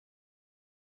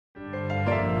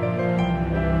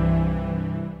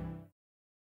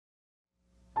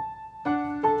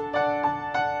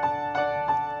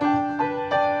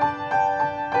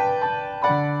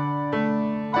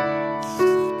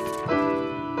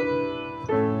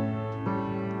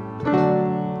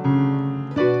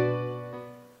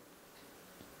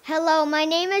Hello, my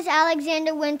name is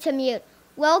Alexander Wintermute.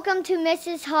 Welcome to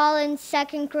Mrs. Holland's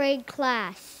second grade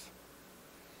class.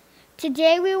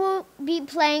 Today we will be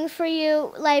playing for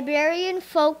you Liberian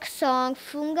folk song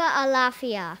Funga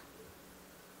Alafia.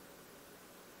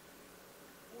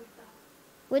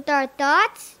 With our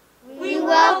thoughts, we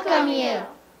welcome you.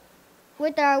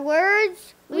 With our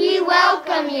words, we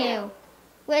welcome you.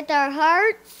 With our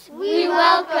hearts, we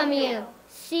welcome you.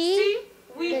 See,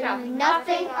 we have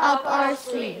nothing up our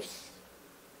sleeves.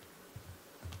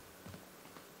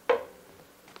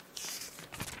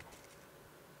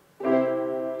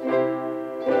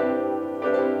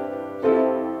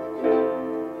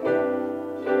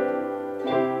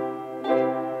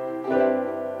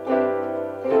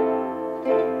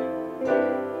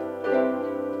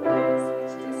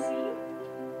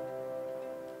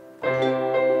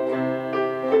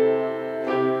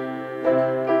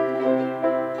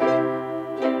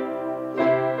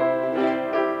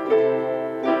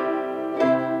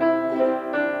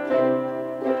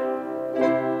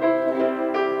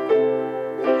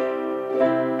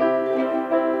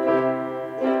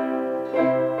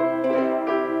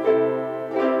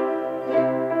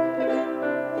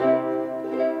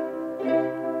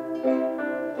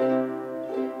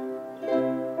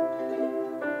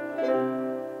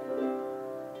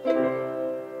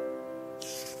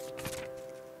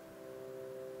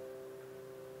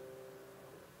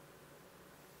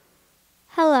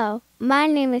 Hello, my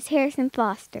name is Harrison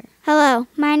Foster. Hello,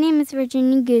 my name is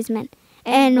Virginia Guzman.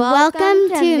 And welcome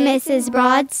to Mrs.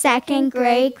 Broad's second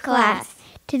grade class.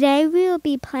 Today we will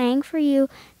be playing for you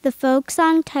the folk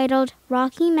song titled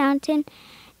Rocky Mountain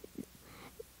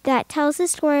that tells the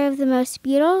story of the most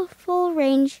beautiful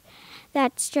range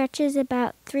that stretches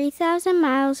about 3,000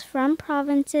 miles from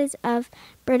provinces of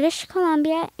British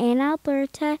Columbia and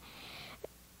Alberta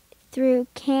through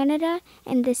Canada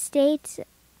and the states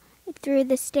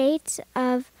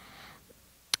of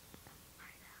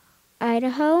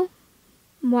Idaho,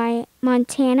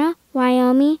 Montana,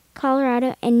 Wyoming,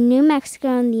 Colorado, and New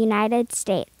Mexico in the United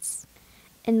States.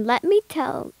 And let me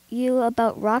tell you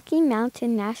about Rocky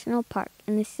Mountain National Park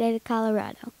in the state of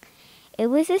Colorado. It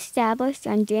was established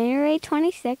on January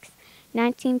 26,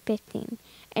 1915,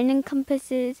 and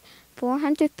encompasses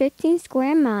 415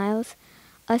 square miles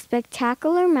of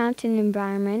spectacular mountain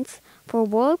environments for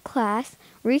world-class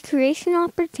recreation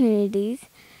opportunities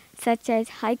such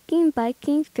as hiking,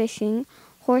 biking, fishing,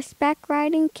 horseback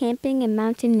riding, camping, and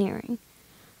mountaineering.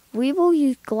 We will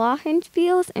use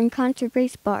glockenspiels and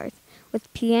contrabass bars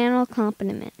with piano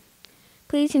accompaniment.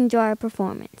 Please enjoy our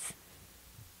performance.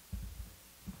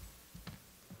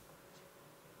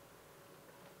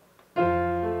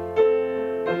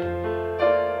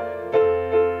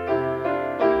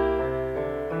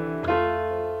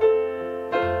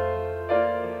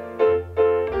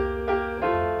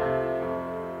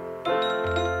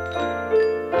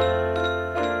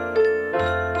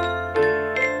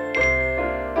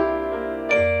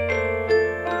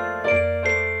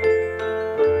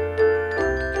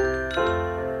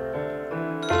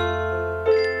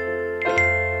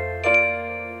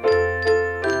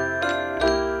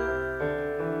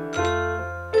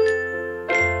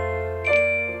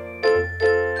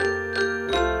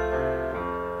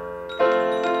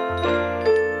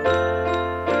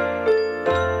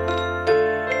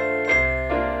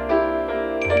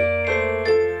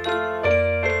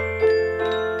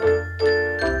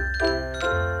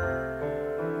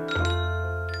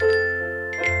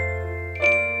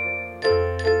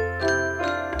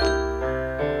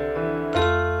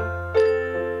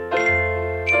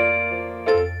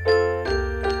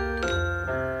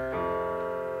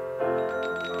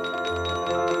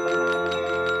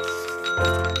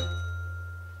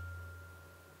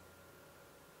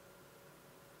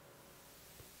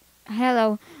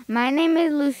 Hello, my name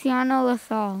is Luciano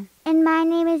Lasal. And my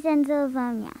name is Enzo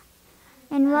Vanya.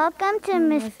 And welcome to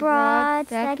Miss Broad's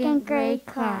second grade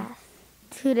class.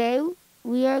 Today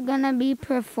we are going to be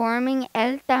performing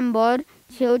El Tambor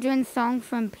children's song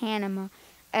from Panama.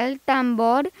 El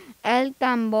tambor, el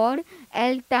tambor,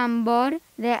 el tambor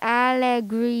de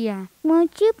alegría.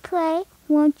 Won't you play,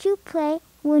 won't you play,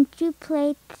 won't you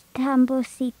play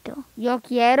tamborcito? Yo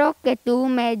quiero que tú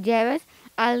me lleves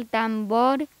al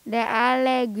tambor de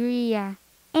alegría.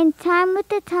 In time with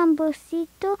the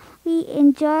tamborcito, we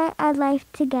enjoy our life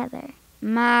together.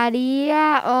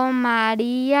 María, oh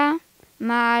María,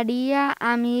 María,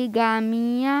 amiga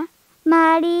mía.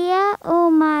 María, oh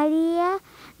María,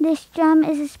 this drum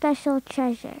is a special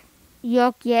treasure.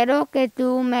 Yo quiero que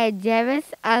tú me lleves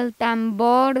al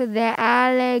tambor de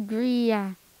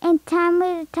alegría. In time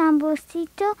with the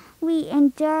tamborcito, we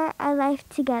enjoy our life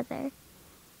together.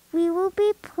 We will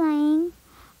be playing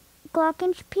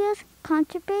glockenspiels,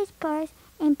 contrabass bars,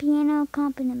 and piano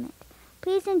accompaniment.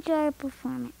 Please enjoy our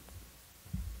performance.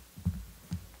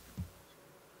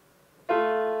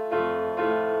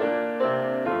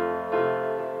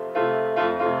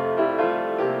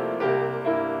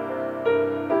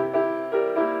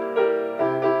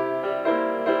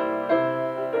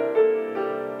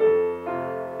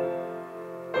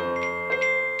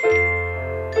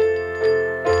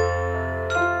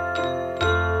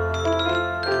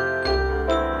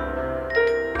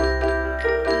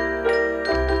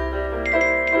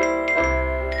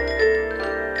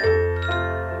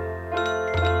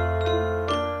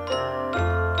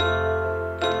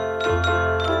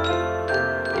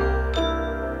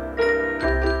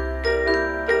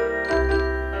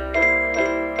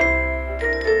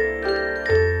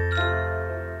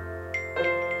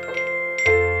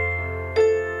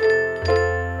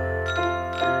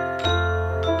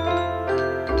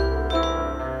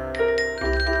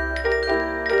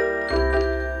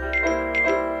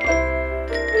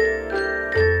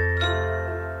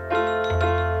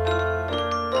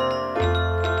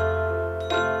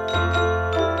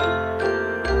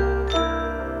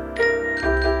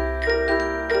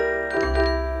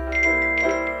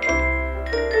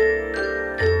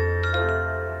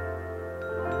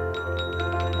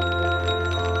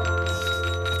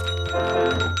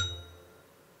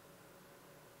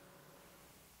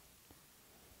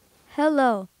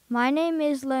 Hello, my name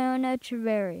is Leona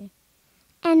Treveri.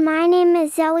 And my name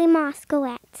is Zoe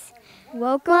Moskowitz.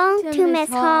 Welcome to Miss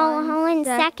Holland's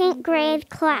second grade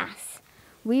class.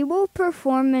 We will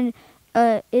perform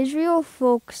an Israel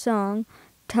folk song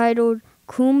titled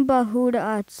Kum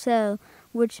Bahuda Atzel,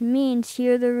 which means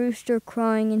hear the rooster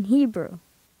crowing in Hebrew.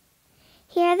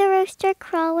 Hear the rooster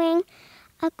crowing,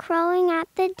 a crowing at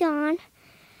the dawn.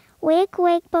 Wake,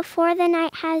 wake before the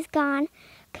night has gone.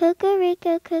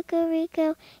 Cuckoo-roo-coo,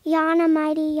 cuckoo-roo-coo, yawn a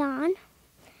mighty yawn.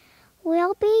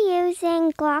 We'll be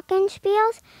using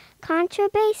glockenspiels,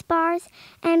 contrabass bars,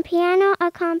 and piano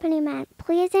accompaniment.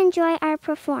 Please enjoy our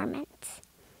performance.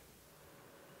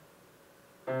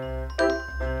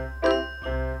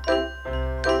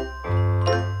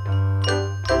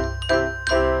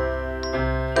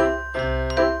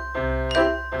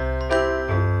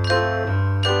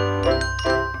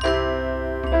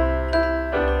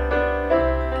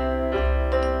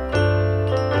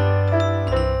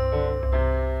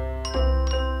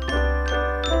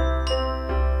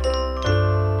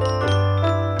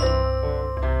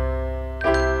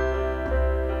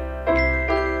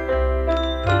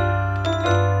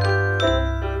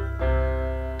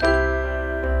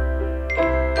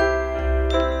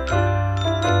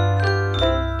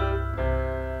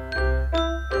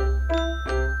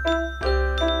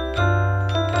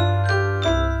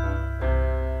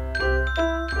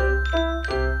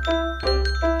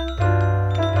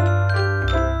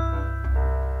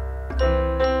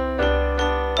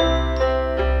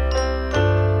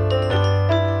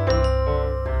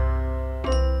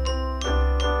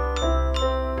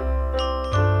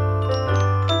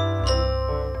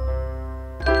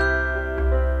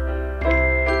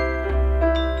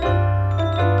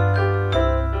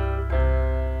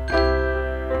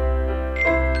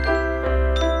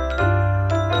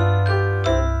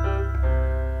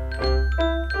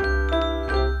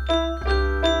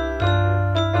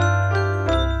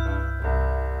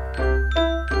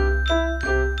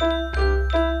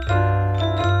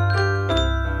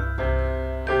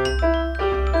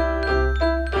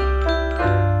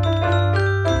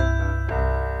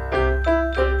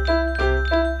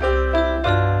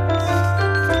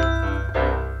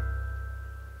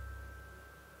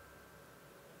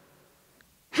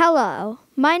 Hello,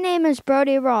 my name is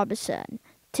Brody Robinson.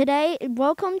 Today,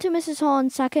 welcome to Mrs.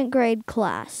 Holland's second grade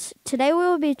class. Today we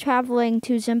will be traveling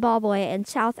to Zimbabwe and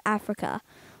South Africa.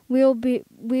 We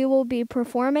will be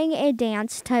performing a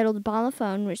dance titled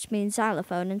Balaphone, which means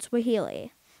xylophone in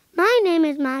Swahili. My name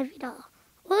is Mai Vidal.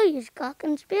 We'll use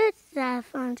glockenspiels,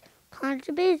 xylophones,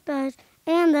 contrabass bars,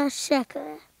 and the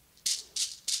shaker.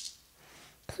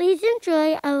 Please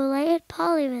enjoy our layered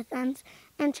polyrhythms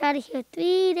and try to hear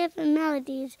 3 different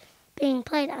melodies being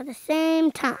played at the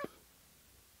same time.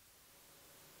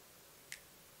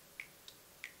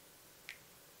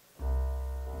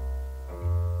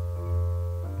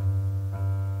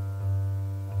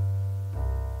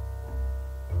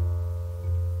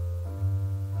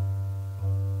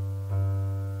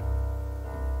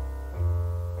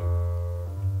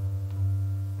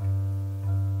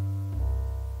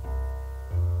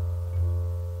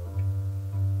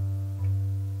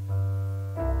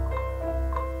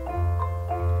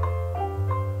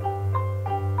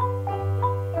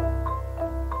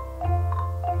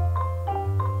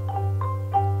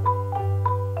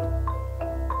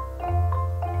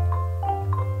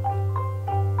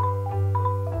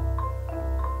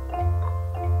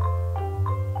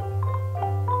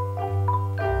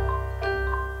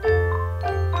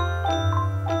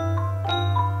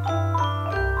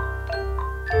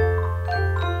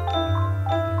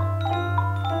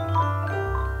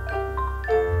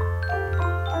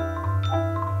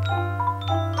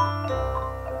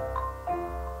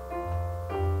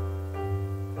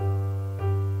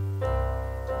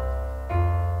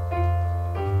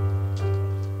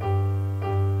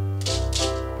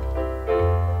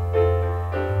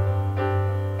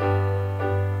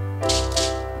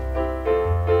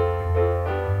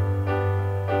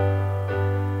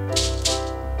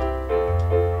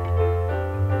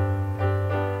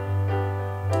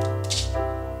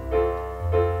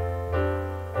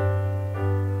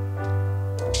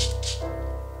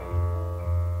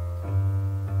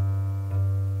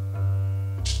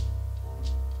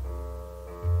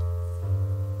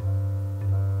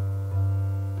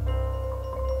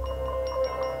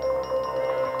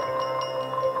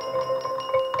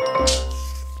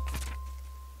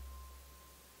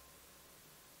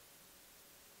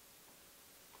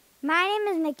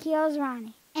 Nikhil's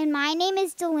Ronnie. And my name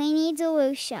is Delaney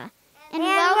DeLucia. And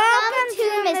welcome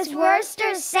to Miss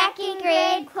Worcester's second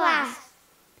grade class.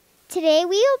 Today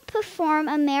we will perform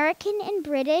American and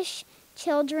British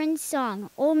children's song,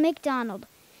 Old MacDonald.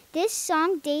 This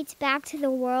song dates back to the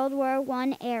World War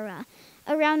I era.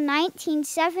 Around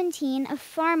 1917, a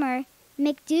farmer,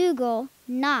 MacDougall,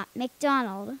 not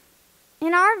MacDonald.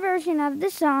 In our version of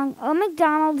the song, Old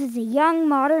MacDonald is a young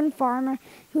modern farmer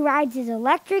who rides his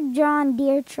electric John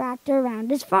Deere tractor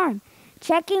around his farm,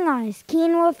 checking on his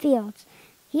quinoa fields.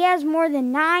 He has more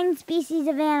than 9 species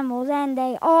of animals, and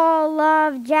they all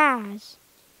love jazz.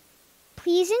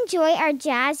 Please enjoy our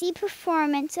jazzy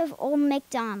performance of Old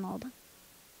MacDonald.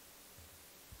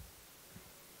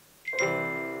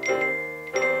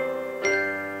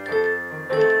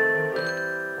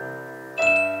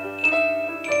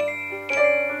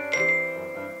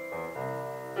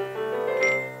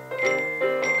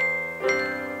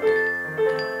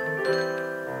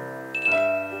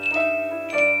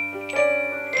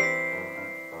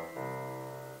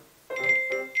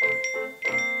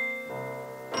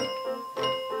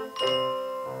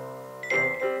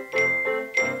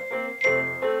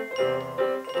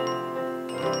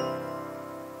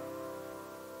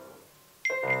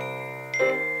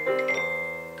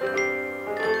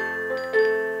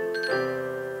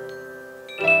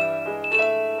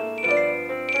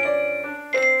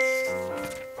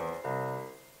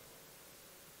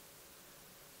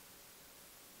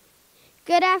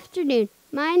 Good afternoon.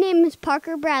 My name is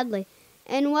Parker Bradley,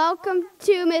 and welcome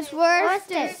to Miss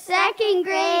Worcester's second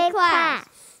grade class.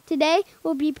 Today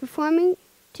we'll be performing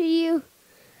to you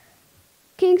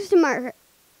Kingston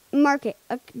Market,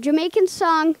 a Jamaican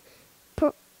song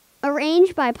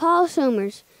arranged by Paul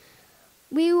Somers.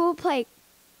 We will play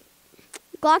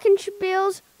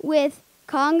glockenspiels with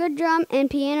conga drum and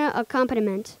piano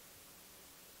accompaniment.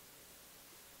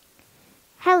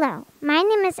 Hello, my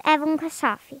name is Evan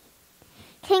Kasafi.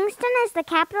 Kingston is the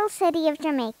capital city of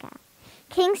Jamaica.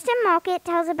 Kingston Market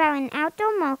tells about an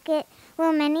outdoor market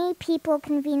where many people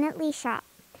conveniently shop.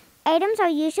 Items are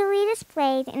usually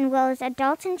displayed in rows.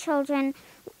 Adults and children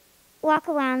walk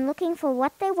around looking for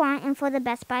what they want and for the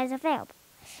best buys available.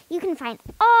 You can find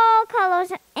all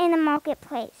colors in the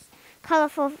marketplace.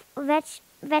 Colorful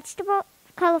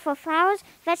flowers,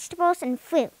 vegetables, and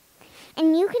fruit.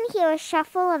 And you can hear a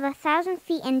shuffle of 1,000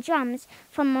 feet and drums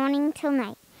from morning till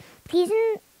night.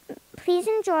 Please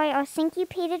enjoy our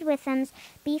syncopated rhythms,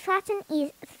 B-flats and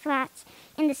E-flats,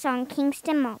 in the song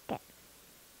Kingston Market.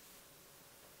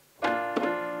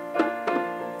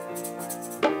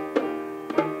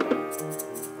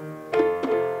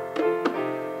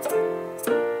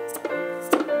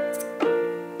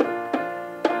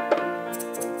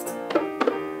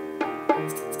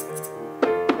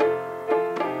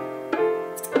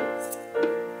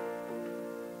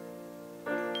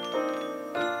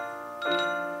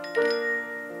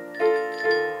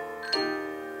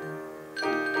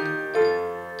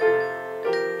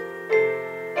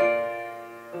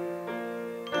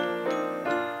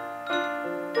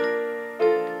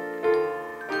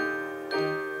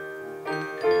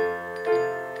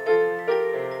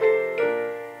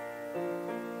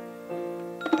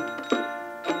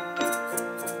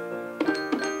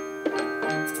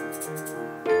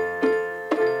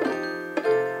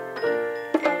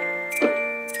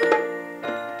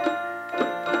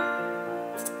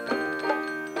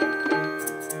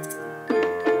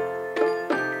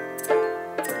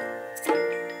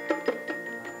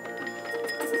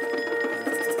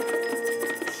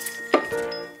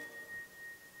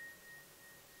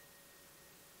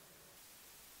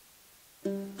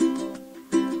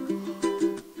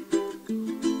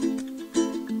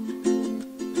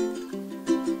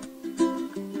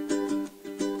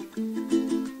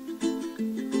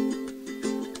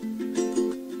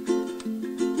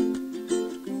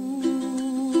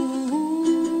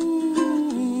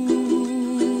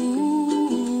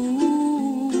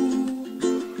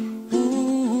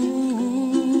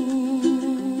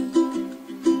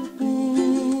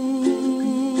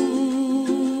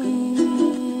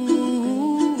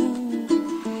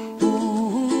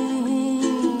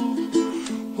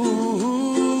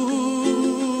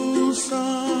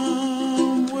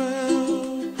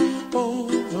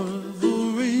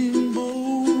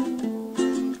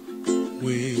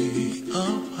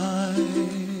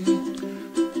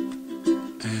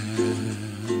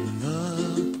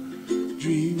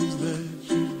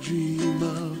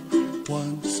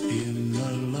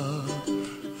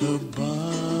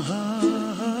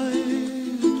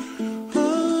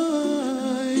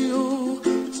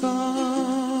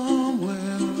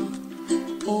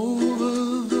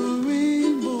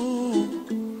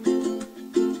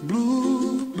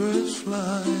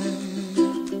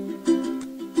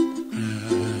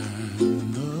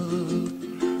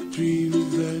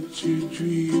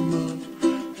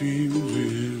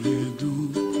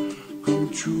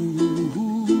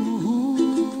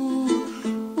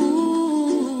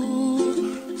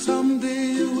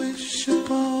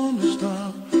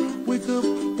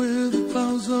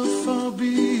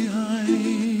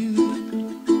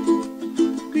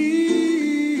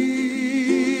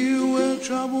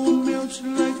 melts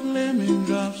like lemon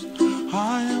drops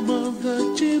high above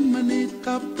the chimney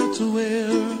top. That's where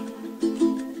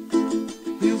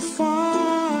you'll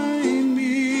find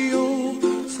me, oh,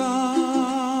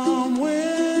 somewhere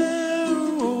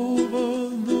over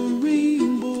the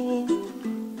rainbow.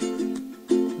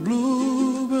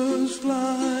 Bluebirds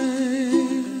fly,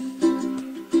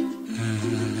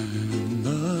 and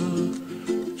the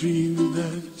dream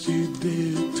that you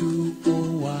dare to,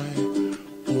 oh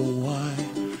why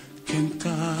can't I?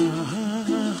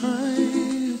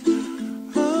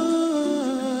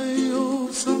 Oh,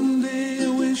 someday I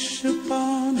wish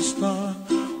upon a star,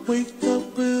 wake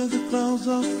up where the clouds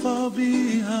are far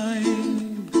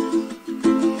behind.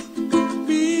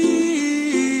 Be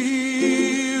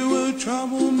where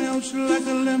trouble melts like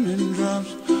a lemon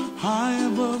drops high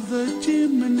above the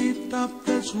chimney top.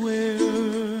 That's where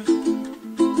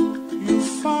you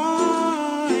find